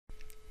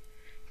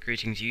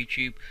Greetings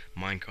YouTube,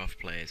 Minecraft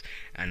players,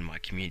 and my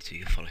community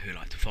who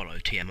like to follow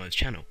TMO's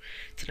channel.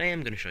 Today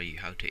I'm going to show you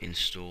how to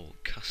install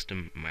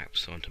custom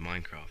maps onto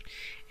Minecraft.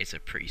 It's a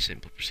pretty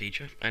simple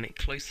procedure, and it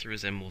closely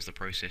resembles the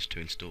process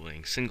to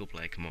installing single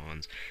player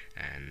commands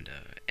and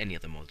any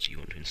other mods you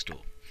want to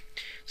install.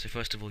 So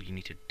first of all, you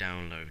need to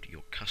download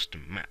your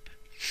custom map.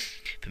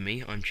 For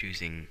me, I'm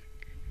choosing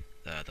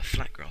the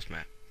Flatgrass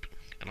map,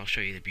 and I'll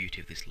show you the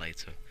beauty of this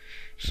later.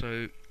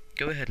 So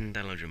go ahead and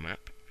download your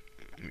map.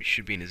 It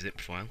should be in a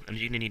zip file, and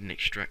you're going to need an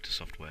extractor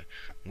software.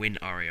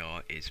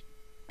 WinRAR is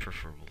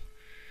preferable.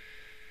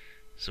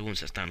 So once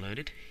that's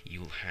downloaded,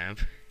 you'll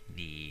have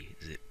the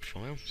zip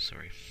file.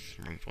 Sorry,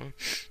 wrong file.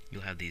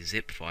 You'll have the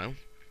zip file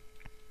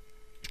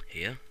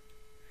here,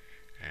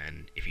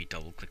 and if you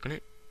double click on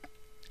it,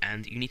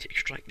 and you need to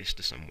extract this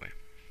to somewhere.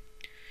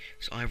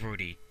 So I've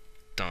already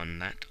done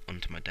that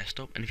onto my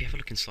desktop, and if you have a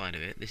look inside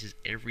of it, this is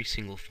every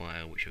single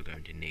file which you're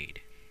going to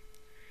need.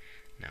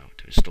 Now,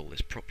 to install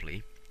this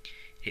properly,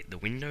 hit the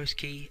Windows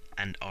key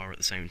and R at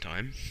the same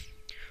time,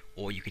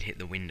 or you can hit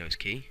the Windows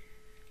key,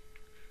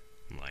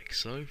 like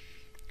so,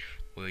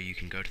 or you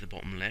can go to the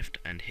bottom left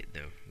and hit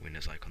the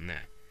Windows icon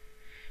there.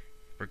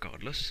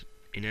 Regardless,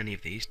 in any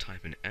of these,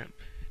 type in app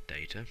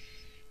data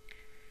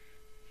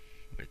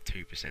with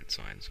 2%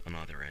 signs on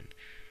either end,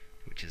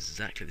 which is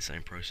exactly the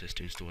same process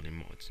to installing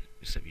mods,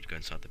 except you'd go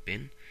inside the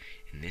bin.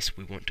 In this,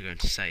 we want to go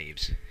into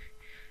saves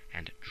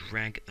and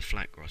drag the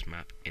Flatgrass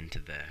map into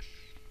there.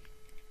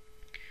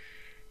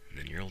 And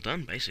then you're all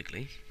done,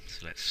 basically.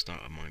 So let's start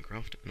our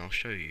Minecraft, and I'll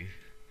show you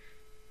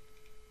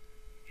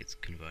its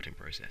converting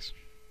process.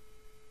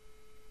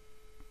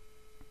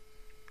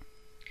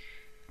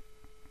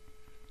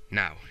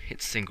 Now,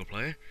 hit single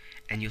player,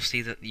 and you'll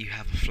see that you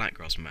have a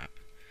Flatgrass map.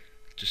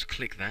 Just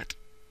click that,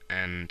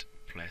 and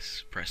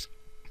press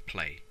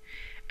play.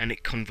 And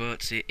it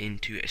converts it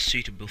into a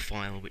suitable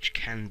file which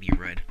can be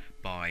read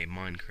by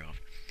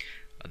Minecraft.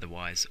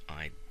 Otherwise,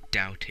 I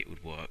doubt it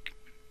would work.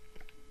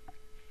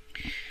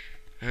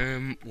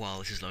 While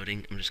this is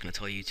loading, I'm just going to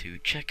tell you to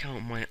check out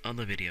my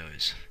other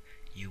videos.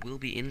 You will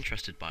be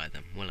interested by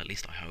them. Well, at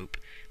least I hope.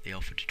 They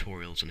offer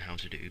tutorials on how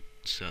to do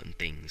certain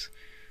things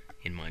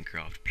in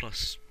Minecraft.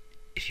 Plus,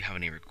 if you have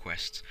any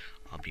requests,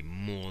 I'll be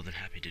more than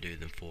happy to do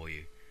them for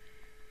you.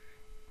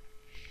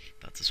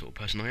 That's the sort of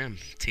person I am.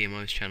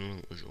 TMO's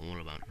channel is all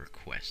about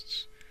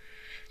requests.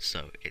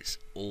 So, it's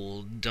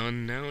all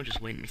done now,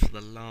 just waiting for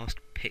the last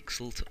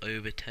pixel to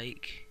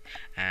overtake.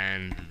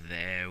 And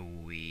there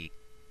we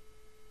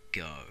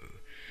go.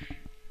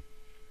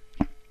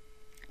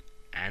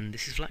 And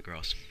this is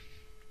Flatgrass.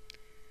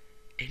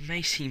 It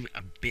may seem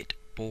a bit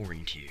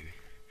boring to you,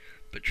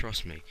 but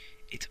trust me,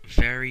 it's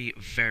very,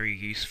 very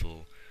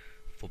useful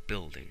for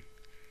building,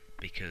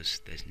 because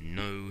there's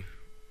no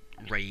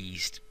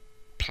raised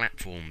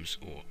platforms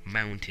or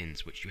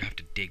mountains which you have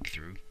to dig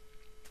through.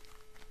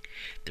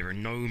 There are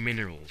no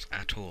minerals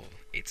at all.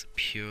 It's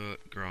pure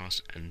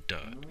grass and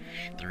dirt.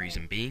 The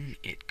reason being,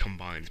 it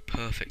combines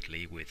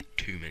perfectly with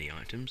too many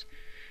items,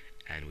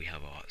 and we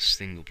have our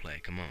single player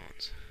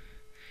commands.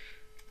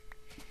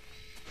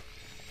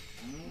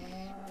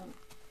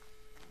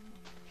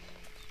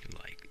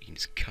 Like, you can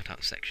just cut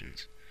out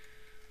sections.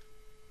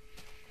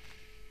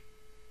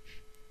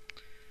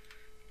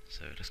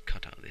 So just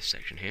cut out this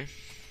section here.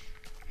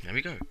 There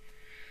we go.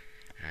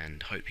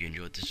 And hope you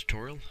enjoyed this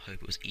tutorial.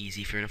 Hope it was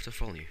easy enough to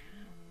follow.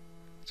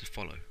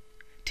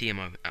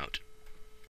 TMO out.